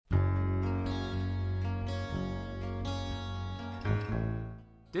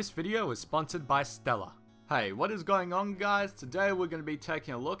This video is sponsored by Stellar. Hey, what is going on guys? Today we're going to be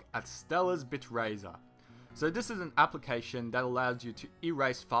taking a look at Stellar's BitRaser. So this is an application that allows you to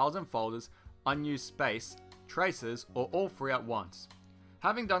erase files and folders, unused space, traces, or all three at once.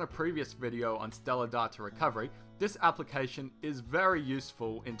 Having done a previous video on Stellar data recovery, this application is very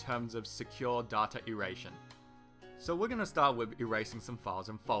useful in terms of secure data erasure. So we're going to start with erasing some files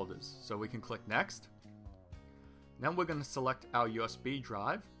and folders. So we can click next. Then we're going to select our USB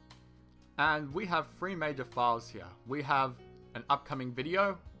drive. And we have three major files here. We have an upcoming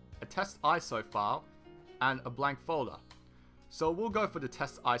video, a test ISO file, and a blank folder. So we'll go for the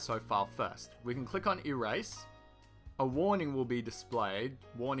test ISO file first. We can click on erase. A warning will be displayed,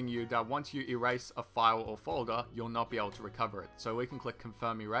 warning you that once you erase a file or folder, you'll not be able to recover it. So we can click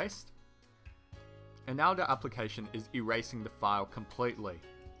confirm erased. And now the application is erasing the file completely.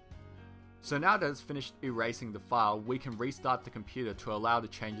 So now that it's finished erasing the file, we can restart the computer to allow the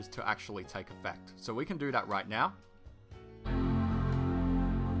changes to actually take effect. So we can do that right now.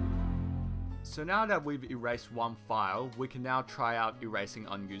 So now that we've erased one file, we can now try out erasing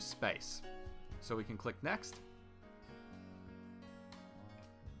unused space. So we can click next.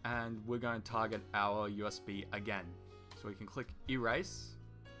 And we're going to target our USB again. So we can click erase.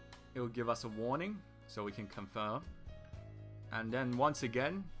 It will give us a warning, so we can confirm. And then once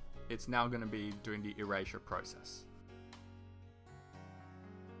again, it's now going to be doing the erasure process.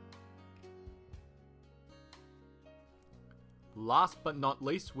 Last but not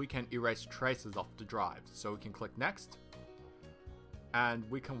least, we can erase traces off the drive. So we can click next. And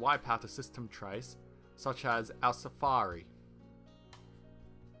we can wipe out a system trace, such as our Safari.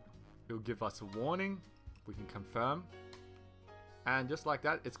 It will give us a warning. We can confirm. And just like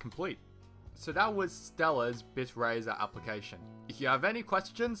that, it's complete. So that was Stellar's BitRaser application. If you have any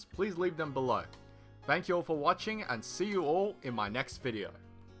questions, please leave them below. Thank you all for watching and see you all in my next video.